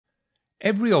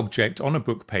Every object on a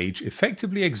book page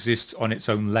effectively exists on its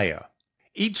own layer.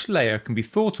 Each layer can be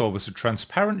thought of as a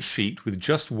transparent sheet with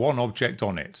just one object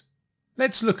on it.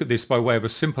 Let's look at this by way of a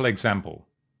simple example.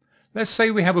 Let's say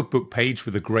we have a book page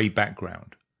with a grey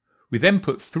background. We then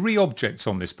put three objects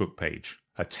on this book page: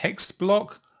 a text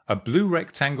block, a blue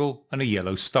rectangle and a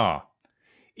yellow star.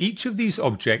 Each of these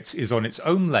objects is on its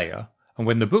own layer, and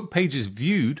when the book page is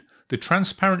viewed, the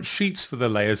transparent sheets for the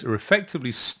layers are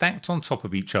effectively stacked on top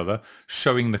of each other,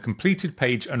 showing the completed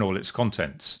page and all its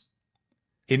contents.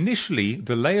 Initially,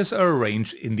 the layers are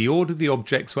arranged in the order the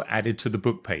objects were added to the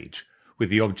book page, with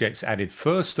the objects added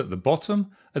first at the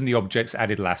bottom and the objects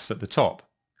added last at the top.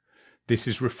 This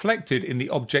is reflected in the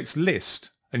objects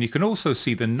list, and you can also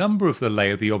see the number of the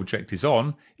layer the object is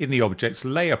on in the object's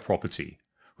layer property,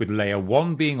 with layer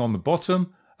 1 being on the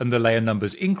bottom and the layer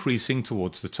numbers increasing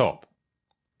towards the top.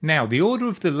 Now, the order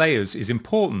of the layers is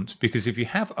important because if you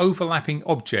have overlapping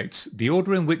objects, the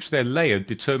order in which they're layered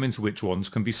determines which ones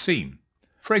can be seen.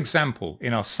 For example,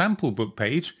 in our sample book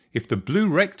page, if the blue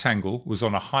rectangle was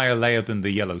on a higher layer than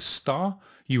the yellow star,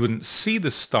 you wouldn't see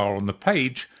the star on the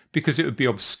page because it would be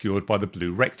obscured by the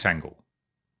blue rectangle.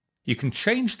 You can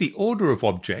change the order of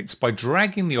objects by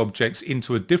dragging the objects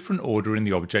into a different order in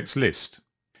the objects list.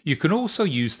 You can also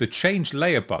use the Change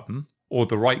Layer button or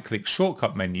the right-click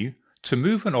shortcut menu to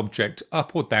move an object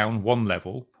up or down one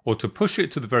level, or to push it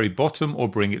to the very bottom or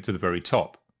bring it to the very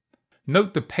top.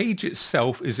 Note the page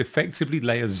itself is effectively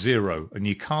layer 0 and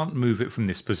you can't move it from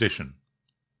this position.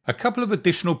 A couple of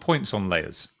additional points on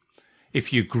layers.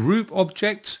 If you group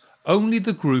objects, only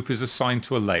the group is assigned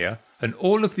to a layer and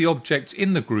all of the objects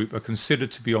in the group are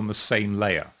considered to be on the same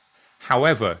layer.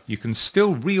 However, you can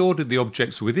still reorder the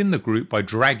objects within the group by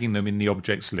dragging them in the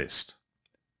objects list.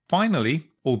 Finally,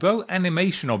 although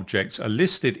animation objects are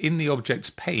listed in the objects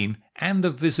pane and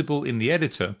are visible in the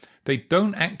editor, they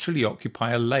don't actually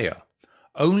occupy a layer.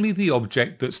 Only the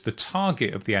object that's the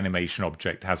target of the animation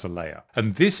object has a layer,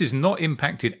 and this is not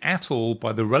impacted at all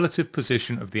by the relative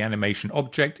position of the animation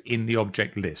object in the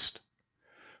object list.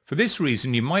 For this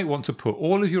reason, you might want to put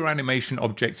all of your animation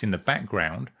objects in the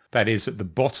background, that is at the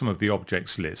bottom of the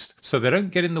objects list, so they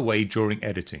don't get in the way during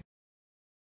editing.